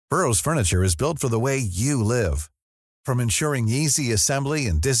Burrow's furniture is built for the way you live. From ensuring easy assembly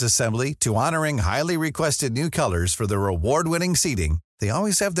and disassembly to honoring highly requested new colors for their award-winning seating, they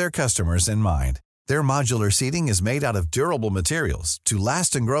always have their customers in mind. Their modular seating is made out of durable materials to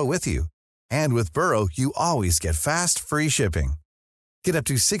last and grow with you. And with Burrow, you always get fast, free shipping. Get up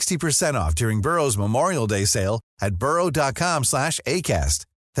to 60% off during Burrow's Memorial Day sale at burrow.com/ACAST.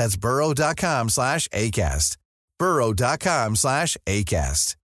 That's burrow.com/ACAST.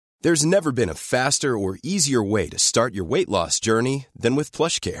 burrow.com/ACAST. There's never been a faster or easier way to start your weight loss journey than with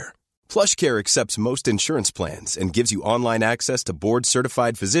PlushCare. PlushCare accepts most insurance plans and gives you online access to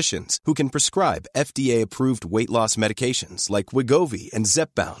board-certified physicians who can prescribe FDA-approved weight loss medications like Wegovy and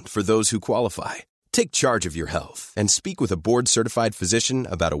Zepbound for those who qualify. Take charge of your health and speak with a board-certified physician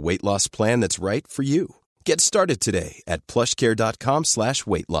about a weight loss plan that's right for you. Get started today at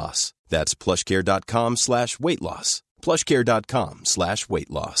plushcare.com/weight loss. That's plushcare.com/weight loss. plushcare.com/weight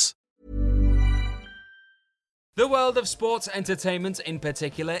loss. The world of sports entertainment in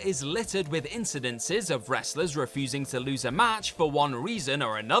particular is littered with incidences of wrestlers refusing to lose a match for one reason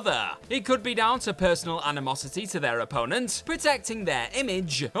or another. It could be down to personal animosity to their opponent, protecting their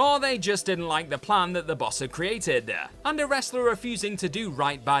image, or they just didn't like the plan that the boss had created. And a wrestler refusing to do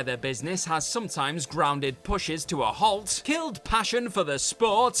right by their business has sometimes grounded pushes to a halt, killed passion for the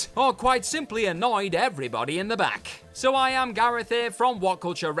sport, or quite simply annoyed everybody in the back. So I am Gareth here from What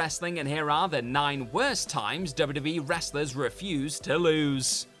Culture Wrestling, and here are the 9 worst times WWE wrestlers refuse to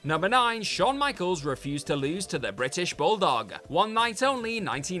lose. Number 9, Shawn Michaels refused to lose to the British Bulldog. One night only,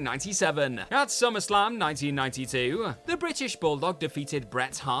 1997. At SummerSlam 1992, the British Bulldog defeated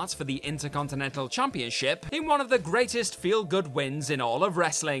Bret Hart for the Intercontinental Championship in one of the greatest feel-good wins in all of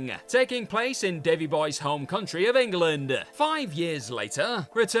wrestling, taking place in Davey Boy's home country of England. 5 years later,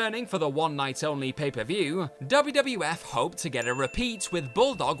 returning for the one-night-only pay-per-view, WWF hoped to get a repeat with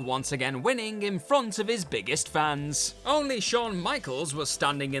Bulldog once again winning in front of his biggest fans. Only Shawn Michaels was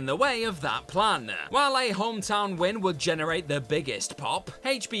standing in the way of that plan. While a hometown win would generate the biggest pop,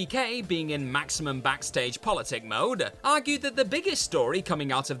 HBK, being in maximum backstage politic mode, argued that the biggest story coming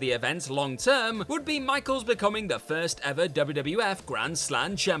out of the event long term would be Michaels becoming the first ever WWF Grand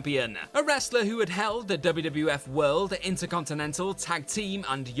Slam champion, a wrestler who had held the WWF World, Intercontinental, Tag Team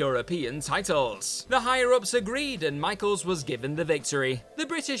and European titles. The higher-ups agreed and Michaels was given the victory. The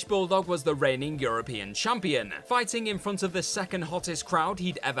British Bulldog was the reigning European champion, fighting in front of the second hottest crowd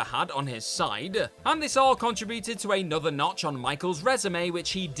he'd ever had on his side, and this all contributed to another notch on Michaels' resume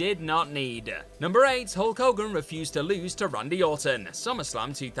which he did not need. Number 8, Hulk Hogan refused to lose to Randy Orton,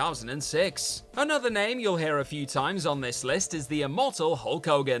 SummerSlam 2006. Another name you'll hear a few times on this list is the immortal Hulk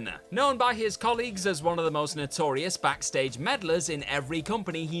Hogan, known by his colleagues as one of the most notorious backstage meddlers in every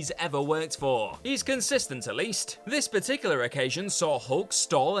company he's ever worked for. He's consistent at least. This particular occasion saw Hulk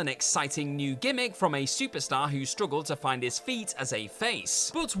stall an exciting new gimmick from a superstar who struggled to find his feet as a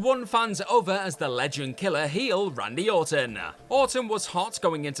face, but won fans over as the legend killer heel Randy Orton. Orton was hot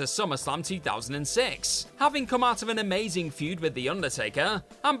going into SummerSlam 2006, having come out of an amazing feud with The Undertaker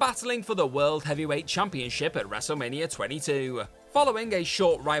and battling for the World Heavyweight Championship at WrestleMania 22. Following a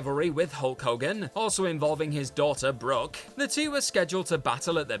short rivalry with Hulk Hogan, also involving his daughter Brooke, the two were scheduled to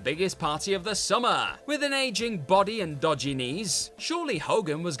battle at the biggest party of the summer. With an aging body and dodgy knees, surely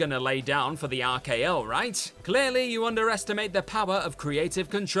Hogan was gonna lay down for the RKO, right? Clearly you underestimate the power of creative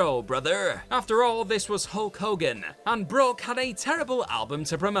control, brother. After all, this was Hulk Hogan, and Brooke had a terrible album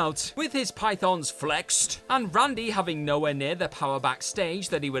to promote, with his pythons flexed, and Randy having nowhere near the power backstage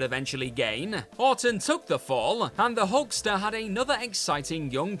that he would eventually gain. Orton took the fall, and the Hulkster had another exciting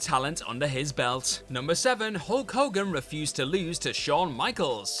young talent under his belt. Number 7, Hulk Hogan refused to lose to Shawn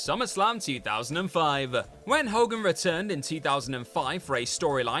Michaels, SummerSlam 2005. When Hogan returned in 2005 for a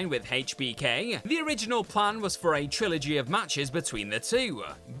storyline with HBK, the original plan was for a trilogy of matches between the two.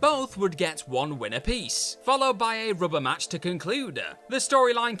 Both would get one win apiece, followed by a rubber match to conclude. The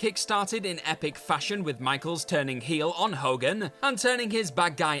storyline kick-started in epic fashion with Michaels turning heel on Hogan and turning his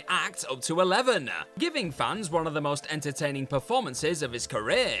bad guy act up to 11, giving fans one of the most entertaining performances of his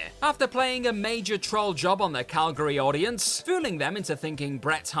career. After playing a major troll job on the Calgary audience, fooling them into thinking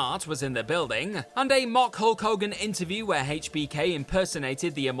Bret Hart was in the building, and a mock Hulk Hogan interview where HBK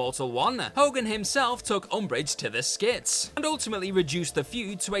impersonated the Immortal One, Hogan himself took umbrage to the skits, and ultimately reduced the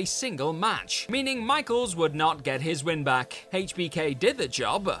feud to a single match, meaning Michaels would not get his win back. HBK did the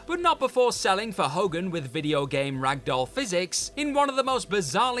job, but not before selling for Hogan with video game ragdoll physics in one of the most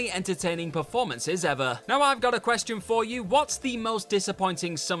bizarrely entertaining performances ever. Now I've got a question for you, what's the most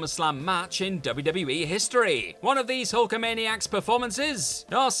disappointing SummerSlam match in WWE history? One of these Hulkamaniacs performances?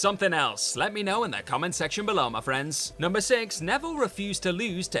 Or something else? Let me know in the comment section below, my friends. Number 6. Neville refused to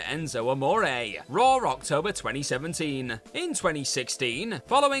lose to Enzo Amore. Raw, October 2017. In 2016,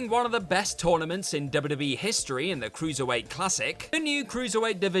 following one of the best tournaments in WWE history in the Cruiserweight Classic, the new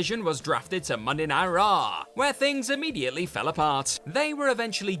Cruiserweight division was drafted to Monday Night Raw, where things immediately fell apart. They were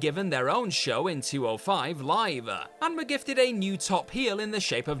eventually given their own show in 205 Live, and were gifted a new top heel in the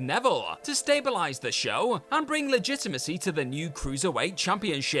shape of Neville to stabilize the show and bring legitimacy to the new Cruiserweight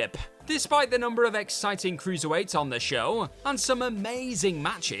Championship. Despite the number of exciting cruiserweights on the show and some amazing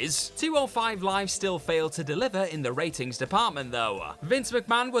matches, 205 Live still failed to deliver in the ratings department though. Vince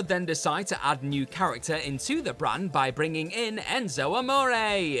McMahon would then decide to add new character into the brand by bringing in Enzo Amore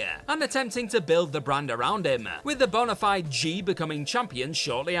and attempting to build the brand around him, with the bona fide G becoming champion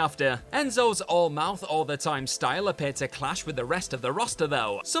shortly after. Enzo's all-mouth all-the-time style appeared to clash with the rest of the roster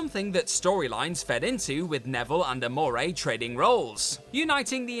though, something that storylines fed into with Neville and Amore trading roles,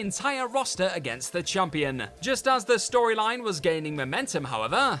 uniting the entire roster against the champion. Just as the storyline was gaining momentum,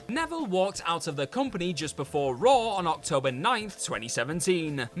 however, Neville walked out of the company just before Raw on October 9th,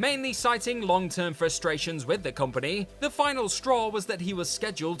 2017, mainly citing long-term frustrations with the company. The final straw was that he was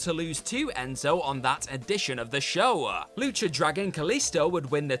scheduled to lose to Enzo on that edition of the show. Lucha Dragon Kalisto would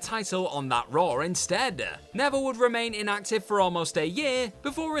win the title on that Raw instead. Neville would remain inactive for almost a year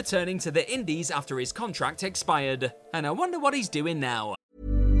before returning to the Indies after his contract expired. And I wonder what he's doing now.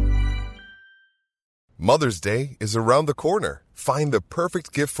 Mother's Day is around the corner. Find the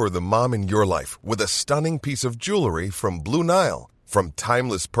perfect gift for the mom in your life with a stunning piece of jewelry from Blue Nile. From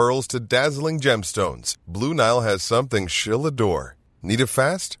timeless pearls to dazzling gemstones, Blue Nile has something she'll adore. Need it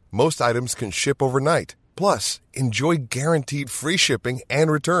fast? Most items can ship overnight. Plus, enjoy guaranteed free shipping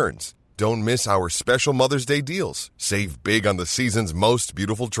and returns. Don't miss our special Mother's Day deals. Save big on the season's most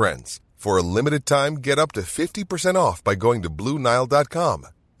beautiful trends. For a limited time, get up to 50% off by going to BlueNile.com.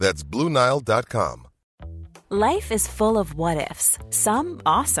 That's BlueNile.com. Life is full of what-ifs. Some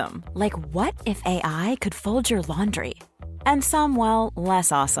awesome, like what if AI could fold your laundry? And some, well, less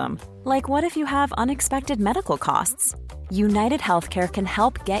awesome, like what if you have unexpected medical costs? United Healthcare can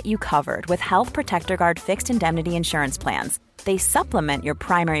help get you covered with Health Protector Guard fixed indemnity insurance plans. They supplement your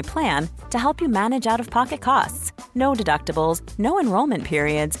primary plan to help you manage out-of-pocket costs. No deductibles, no enrollment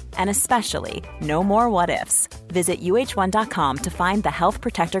periods, and especially no more what-ifs. Visit uh1.com to find the Health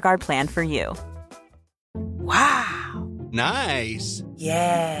Protector Guard plan for you. Wow. Nice.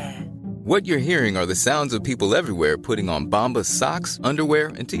 Yeah. What you're hearing are the sounds of people everywhere putting on Bombas socks, underwear,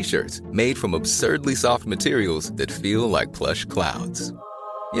 and T-shirts made from absurdly soft materials that feel like plush clouds.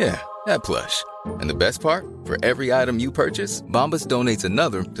 Yeah, that plush. And the best part? For every item you purchase, Bombas donates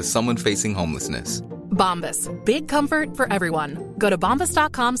another to someone facing homelessness. Bombas. Big comfort for everyone. Go to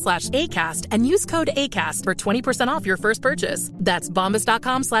bombas.com/ACAST and use code ACAST for 20% off your first purchase. That's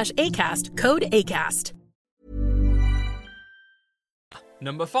bombas.com/ACAST. Code ACAST.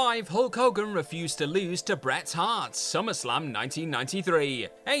 Number 5. Hulk Hogan refused to lose to Bret Hart, SummerSlam 1993.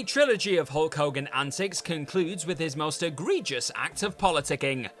 A trilogy of Hulk Hogan antics concludes with his most egregious act of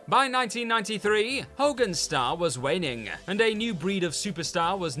politicking. By 1993, Hogan's star was waning, and a new breed of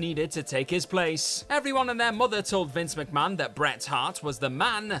superstar was needed to take his place. Everyone and their mother told Vince McMahon that Bret Hart was the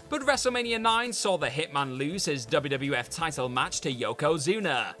man, but WrestleMania 9 saw the Hitman lose his WWF title match to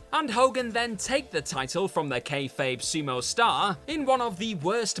Yokozuna, and Hogan then take the title from the kayfabe sumo star in one of the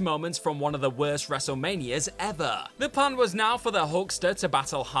worst moments from one of the worst WrestleManias ever. The plan was now for the Hulkster to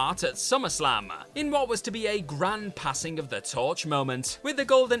battle Hart at SummerSlam, in what was to be a grand passing of the torch moment, with the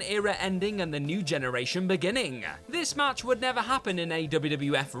golden era ending and the new generation beginning. This match would never happen in a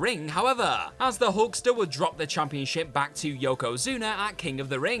WWF ring, however, as the Hulkster would drop the championship back to Yokozuna at King of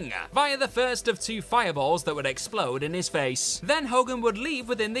the Ring, via the first of 2 fireballs that would explode in his face. Then Hogan would leave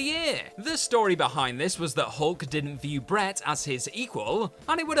within the year. The story behind this was that Hulk didn't view Bret as his equal,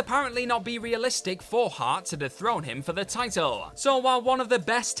 and it would apparently not be realistic for Hart to dethrone him for the title. So while one of the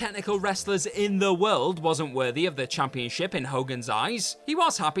best technical wrestlers in the world wasn't worthy of the championship in Hogan's eyes, he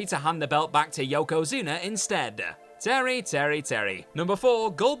was happy to hand the belt back to Yokozuna instead. Terry. Number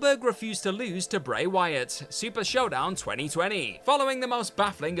 4. Goldberg refused to lose to Bray Wyatt, Super Showdown 2020. Following the most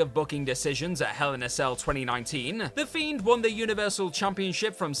baffling of booking decisions at Hell in a Cell 2019, The Fiend won the Universal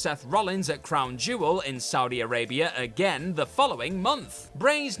Championship from Seth Rollins at Crown Jewel in Saudi Arabia again the following month.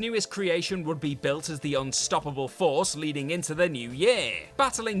 Bray's newest creation would be built as the unstoppable force leading into the new year,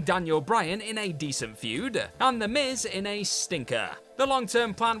 battling Daniel Bryan in a decent feud, and The Miz in a stinker. The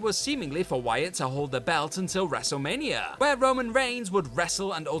long-term plan was seemingly for Wyatt to hold the belt until WrestleMania, where Roman Reigns would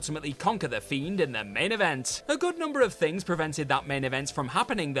wrestle and ultimately conquer The Fiend in the main event. A good number of things prevented that main event from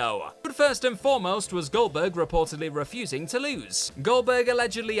happening though, but first and foremost was Goldberg reportedly refusing to lose. Goldberg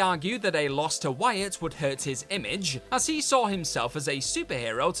allegedly argued that a loss to Wyatt would hurt his image, as he saw himself as a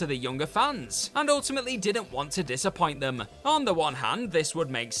superhero to the younger fans, and ultimately didn't want to disappoint them. On the one hand, this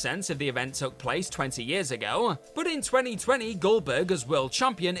would make sense if the event took place 20 years ago, but in 2020, Goldberg as world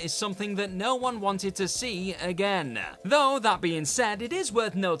champion is something that no one wanted to see again. Though, that being said, it is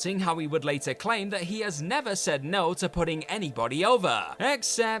worth noting how he would later claim that he has never said no to putting anybody over,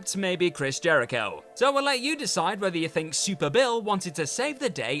 except maybe Chris Jericho. So we'll let you decide whether you think Super Bill wanted to save the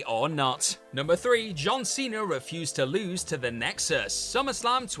day or not. Number 3, John Cena refused to lose to the Nexus,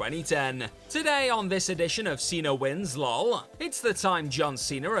 SummerSlam 2010. Today on this edition of Cena Wins LOL, it's the time John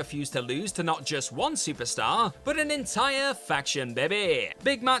Cena refused to lose to not just one superstar, but an entire faction, baby.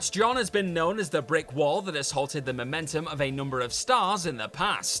 Big Match John has been known as the brick wall that has halted the momentum of a number of stars in the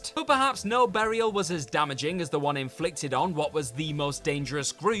past, but perhaps no burial was as damaging as the one inflicted on what was the most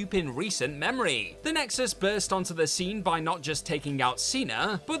dangerous group in recent memory. The Nexus burst onto the scene by not just taking out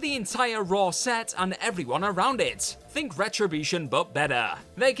Cena, but the entire Raw set and everyone around it. Think Retribution but better.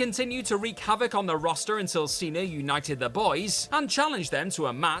 They continued to wreak havoc on the roster until Cena united the boys and challenged them to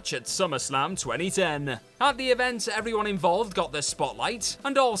a match at SummerSlam 2010. At the event, everyone involved got the spotlight,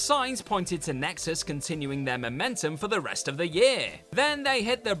 and all signs pointed to Nexus continuing their momentum for the rest of the year. Then they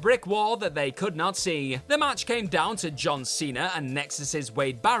hit the brick wall that they could not see. The match came down to John Cena and Nexus's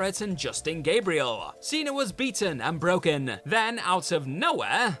Wade Barrett and Justin Gabriel. Cena was beaten and broken. Then, out of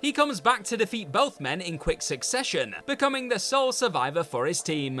nowhere, he comes back to defeat both men in quick succession, becoming the sole survivor for his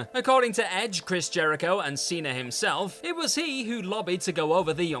team. According to Edge, Chris Jericho, and Cena himself, it was he who lobbied to go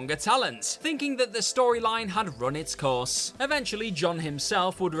over the younger talent, thinking that the storyline had run its course. Eventually, John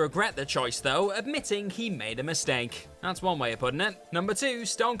himself would regret the choice though, admitting he made a mistake. That's one way of putting it. Number 2,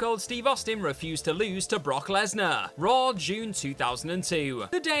 Stone Cold Steve Austin refused to lose to Brock Lesnar, Raw, June 2002.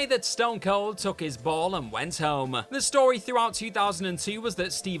 The day that Stone Cold took his ball and went home. The story throughout 2002 was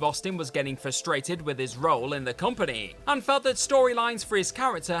that Steve Austin was getting frustrated with his role in the company, and felt that storylines for his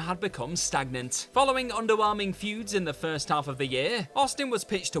character had become stagnant. Following underwhelming feuds in the first half of the year, Austin was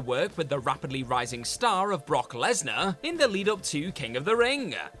pitched to work with the rapidly rising star of Brock Lesnar in the lead up to King of the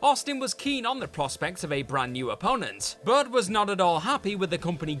Ring. Austin was keen on the prospect of a brand new opponent, but was not at all happy with the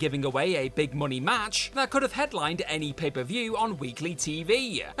company giving away a big money match that could have headlined any pay-per-view on weekly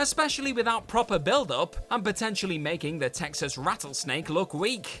TV, especially without proper build-up and potentially making the Texas Rattlesnake look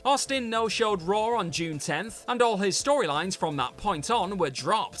weak. Austin no-showed Raw on June 10th, and all his storylines from that point on were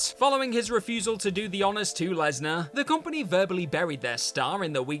dropped. Following his refusal to do the honors to Lesnar, the company verbally buried their star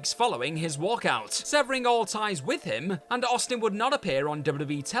in the weeks following his walkout, severing all ties with him, and Austin would not appear on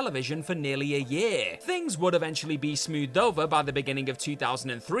WWE television for nearly a year. Things would eventually be smoothed over by the beginning of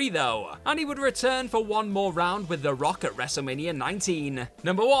 2003 though, and he would return for one more round with The Rock at WrestleMania 19.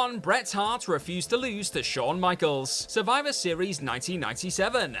 Number 1, Bret Hart refused to lose to Shawn Michaels, Survivor Series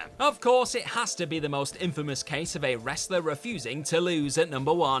 1997. Of course, it has to be the most infamous case of a wrestler refusing to lose at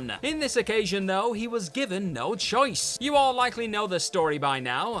number 1. In this occasion though, he was given no choice. You all likely know the story by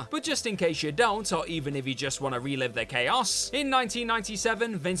now, but just in case you don't, or even if you just want to relive the chaos, in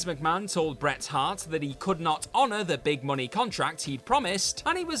 1997, Vince McMahon told Bret Hart that he could not honor the big money contract he'd promised,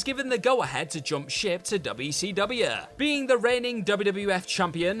 and he was given the go-ahead to jump ship to WCW. Being the reigning WWF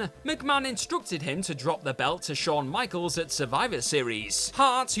champion, McMahon instructed him to drop the belt to Shawn Michaels at Survivor Series.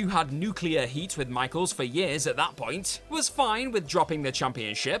 Hart, who had nuclear heat with Michaels for years at that point, was fine with dropping the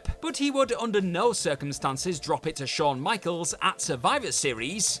championship, but he would under no circumstances drop it to Shawn Michaels at Survivor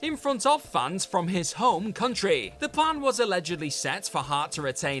Series in front of fans from his home country. The plan was allegedly set for Hart to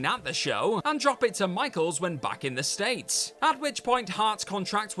retain at the show and drop it to Michaels when back in the States, at which point Hart's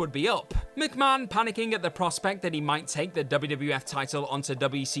contract would be up. McMahon, panicking at the prospect that he might take the WWF title onto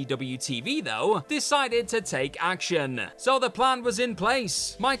WCW TV though, decided to take action. So the plan was in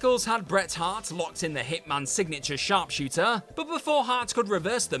place. Michaels had Bret Hart locked in the Hitman signature sharpshooter, but before Hart could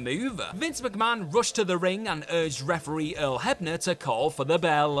reverse the move, Vince McMahon rushed to the ring and urged referee Earl Hebner to call for the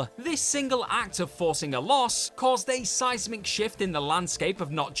bell. This single act of forcing a loss caused a seismic shift in the landscape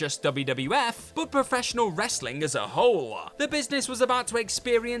of not just WWF, but professional wrestling as a whole. The business was about to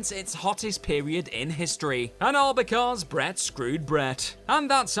experience its hottest period in history, and all because Bret screwed Bret. And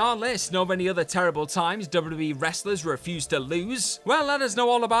that's our list. Know of any other terrible times WWE wrestlers refused to lose? Well, let us know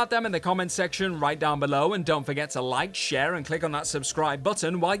all about them in the comment section right down below, and don't forget to like, share, and click on that subscribe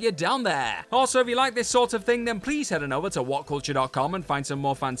button while you're down there. Also, if you like this sort of thing, then please head on over to whatculture.com and find some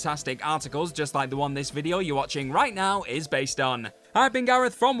more fantastic articles just like the one this video you're watching right now is based on. I've been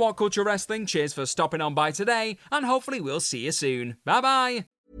Gareth from What Culture Wrestling. Cheers for stopping on by today, and hopefully we'll see you soon. Bye-bye.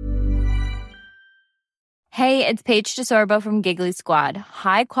 Hey, it's Paige DeSorbo from Giggly Squad.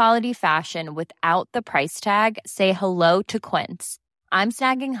 High quality fashion without the price tag. Say hello to Quince. I'm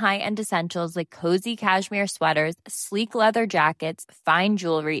snagging high-end essentials like cozy cashmere sweaters, sleek leather jackets, fine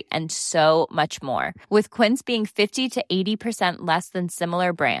jewelry, and so much more. With Quince being 50 to 80% less than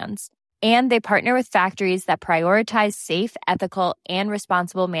similar brands. And they partner with factories that prioritize safe, ethical, and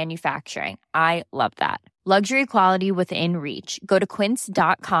responsible manufacturing. I love that. Luxury quality within reach. Go to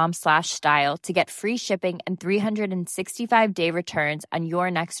quince.com/style to get free shipping and 365-day returns on your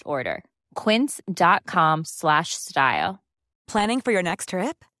next order. Quince.com/style. Planning for your next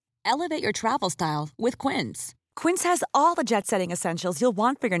trip? Elevate your travel style with Quince. Quince has all the jet-setting essentials you'll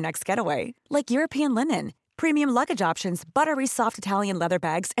want for your next getaway, like European linen, premium luggage options, buttery soft Italian leather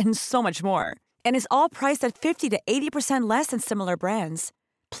bags, and so much more. And is all priced at 50 to 80% less than similar brands.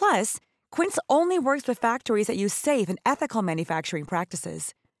 Plus, Quince only works with factories that use safe and ethical manufacturing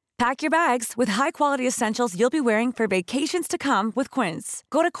practices. Pack your bags with high-quality essentials you'll be wearing for vacations to come with Quince.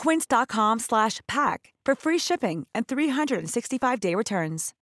 Go to quince.com/pack for free shipping and 365-day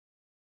returns.